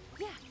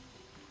 Yeah.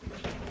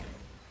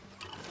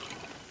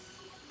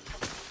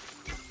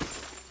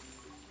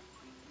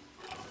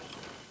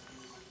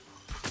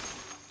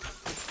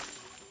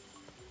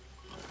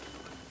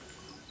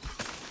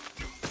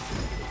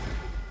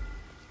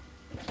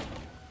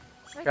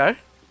 Okay.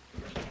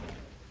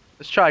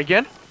 Let's try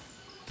again.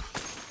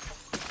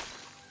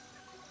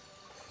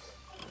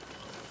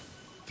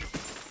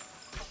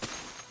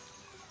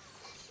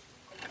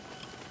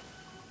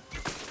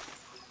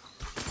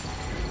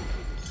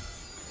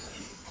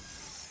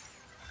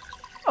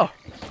 Oh,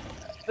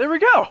 there we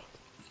go.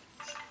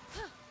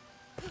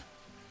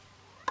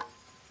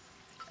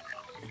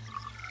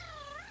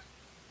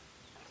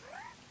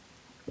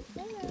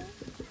 Hello.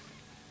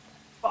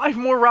 5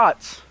 more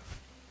rots.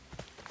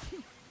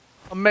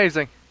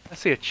 Amazing. I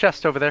see a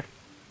chest over there.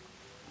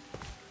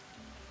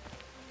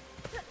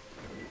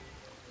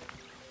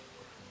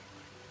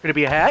 Could it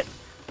be a hat?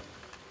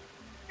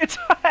 It's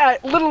a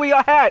hat! Literally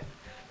a hat!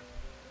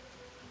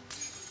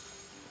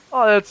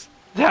 Oh,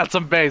 that's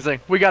amazing.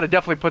 We gotta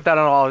definitely put that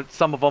on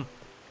some of them.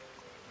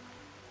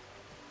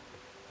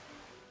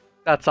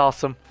 That's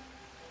awesome.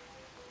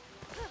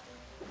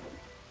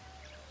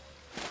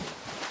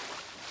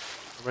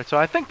 Alright, so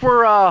I think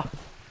we're all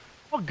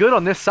good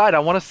on this side. I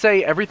want to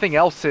say everything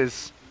else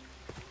is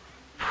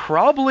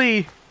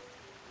probably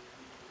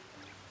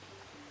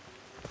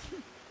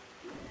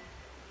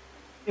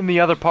in the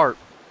other part.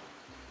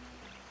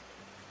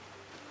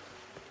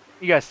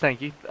 You guys think?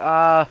 See that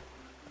over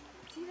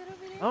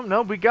there? Oh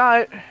no, we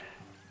got...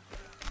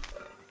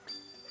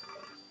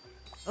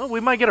 Oh,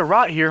 we might get a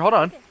rot here. Hold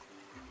on.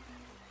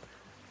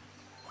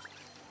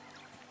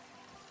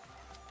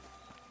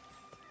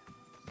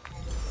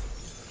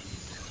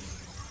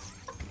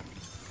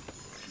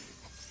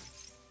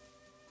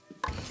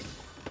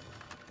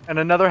 And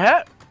another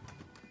hat.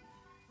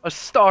 A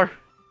star.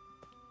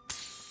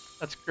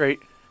 That's great.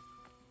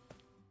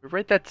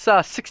 Right, that's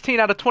 16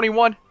 out of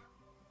 21.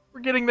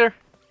 We're getting there.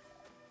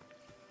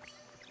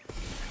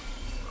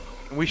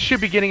 And we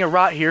should be getting a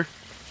rot here.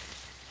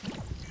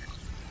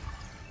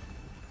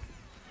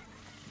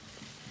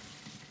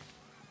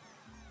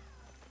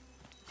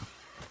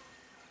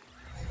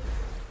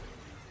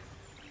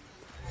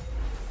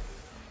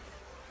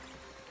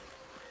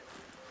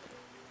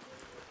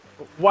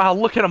 Wow,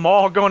 look at them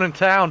all going in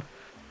town.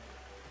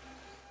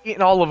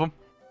 Eating all of them.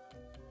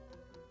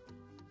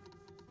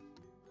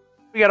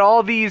 We got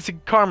all these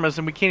karmas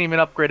and we can't even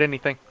upgrade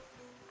anything.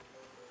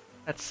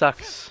 That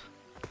sucks.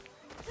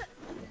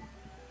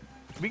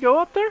 Can we go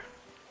up there?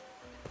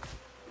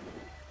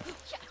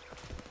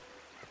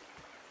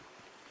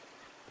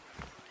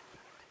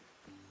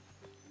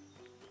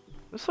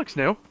 This looks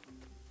new.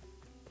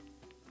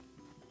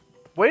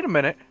 Wait a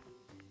minute.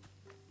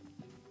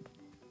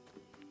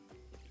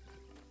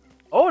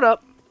 Hold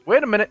up.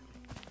 Wait a minute.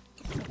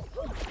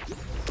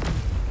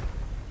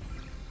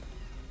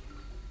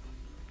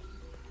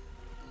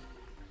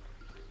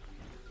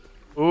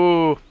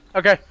 Ooh.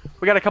 Okay.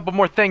 We got a couple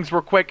more things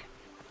real quick.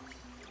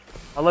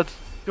 Let's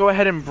go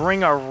ahead and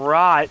bring our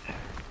rot.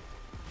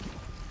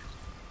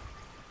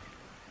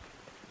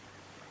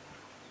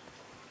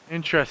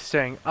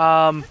 Interesting.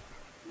 Huh.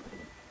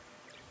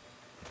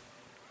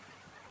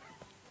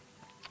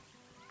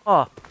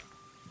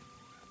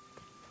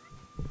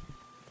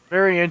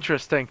 Very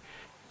interesting.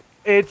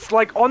 It's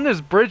like on this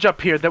bridge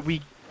up here that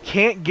we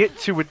can't get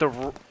to with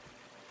the...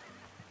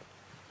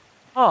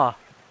 Huh.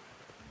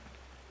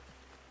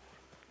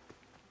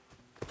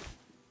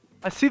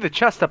 I see the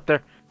chest up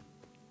there.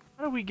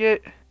 How do we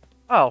get...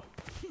 Oh.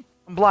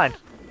 I'm blind.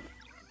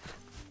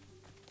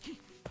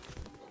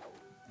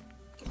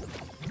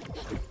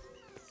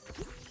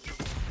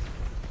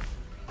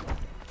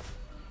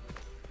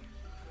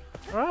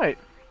 Alright.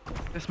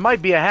 This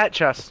might be a hat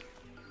chest.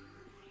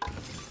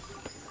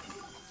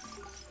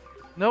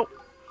 Nope.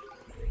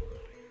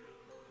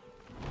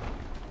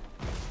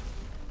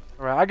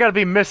 Alright, I gotta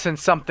be missing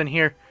something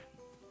here.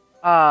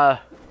 How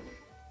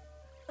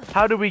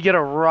do we get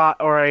a rot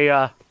or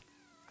a,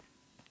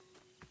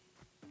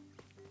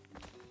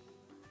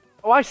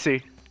 Oh, I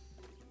see.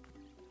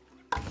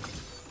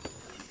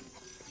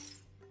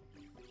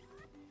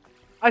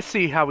 I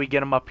see how we get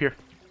them up here.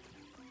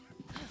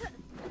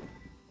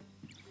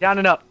 Down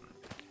and up.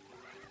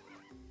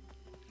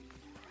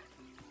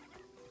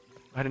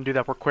 Go ahead and do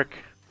that real quick.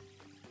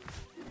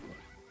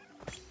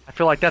 I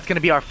feel like that's going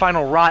to be our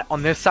final rot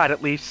on this side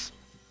at least.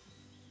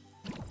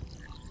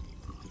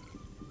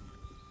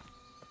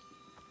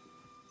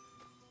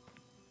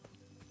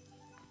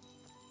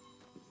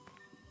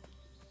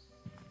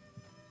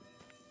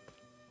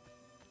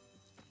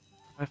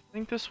 I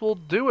think this will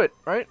do it,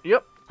 right?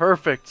 Yep,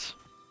 perfect.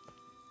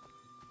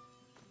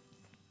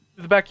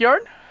 To the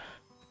backyard?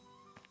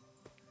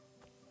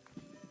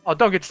 Oh,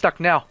 don't get stuck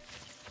now.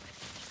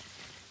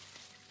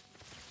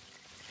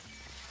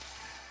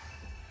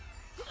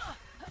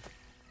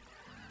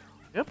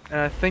 Yep, and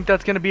I think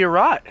that's gonna be a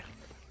rot.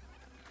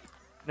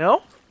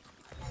 No?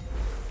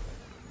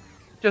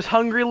 Just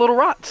hungry little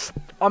rots.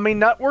 I mean,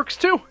 that works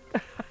too.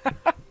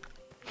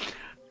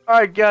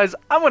 Alright guys,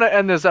 I'm gonna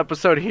end this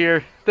episode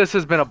here. This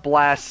has been a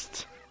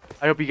blast.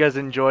 I hope you guys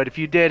enjoyed. If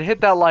you did,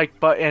 hit that like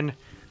button.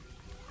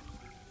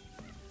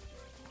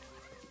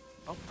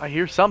 Oh, I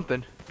hear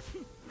something.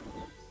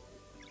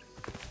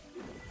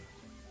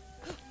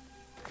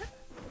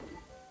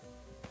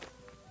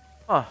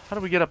 Huh, how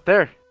do we get up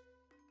there?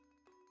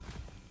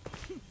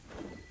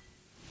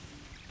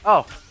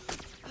 Oh.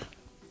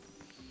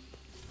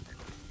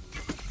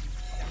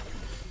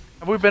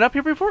 Have we been up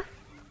here before?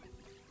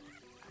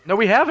 No,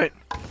 we haven't.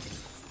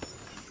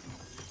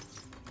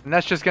 And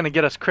that's just gonna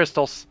get us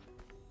crystals.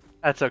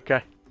 That's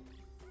okay.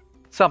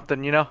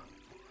 Something, you know?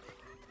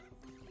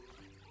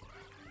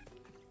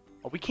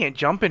 Oh, we can't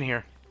jump in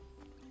here.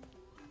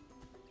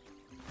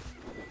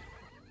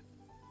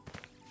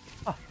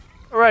 Oh,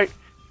 alright.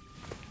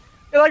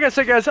 Yeah, like I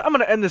said, guys, I'm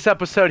gonna end this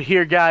episode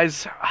here,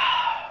 guys.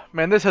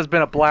 Man, this has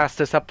been a blast,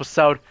 this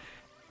episode.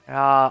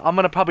 I'm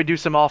gonna probably do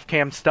some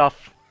off-cam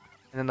stuff.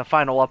 And in the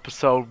final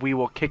episode, we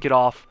will kick it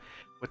off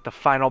with the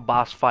final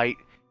boss fight.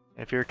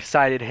 If you're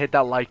excited, hit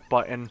that like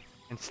button.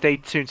 And stay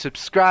tuned.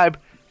 Subscribe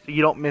so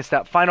you don't miss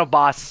that final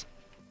boss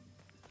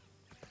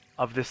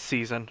of this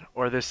season.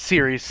 Or this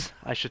series,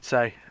 I should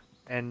say.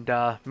 And,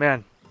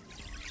 man.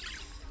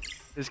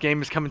 This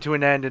game is coming to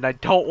an end, and I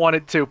don't want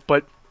it to,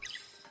 but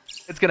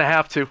it's gonna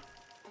have to.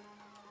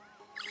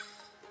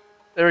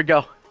 There we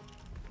go.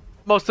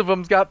 Most of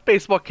them's got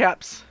baseball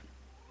caps.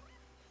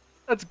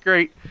 That's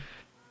great.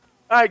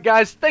 Alright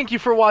guys, thank you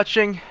for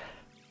watching.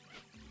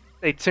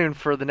 Stay tuned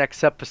for the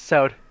next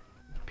episode.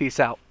 Peace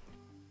out.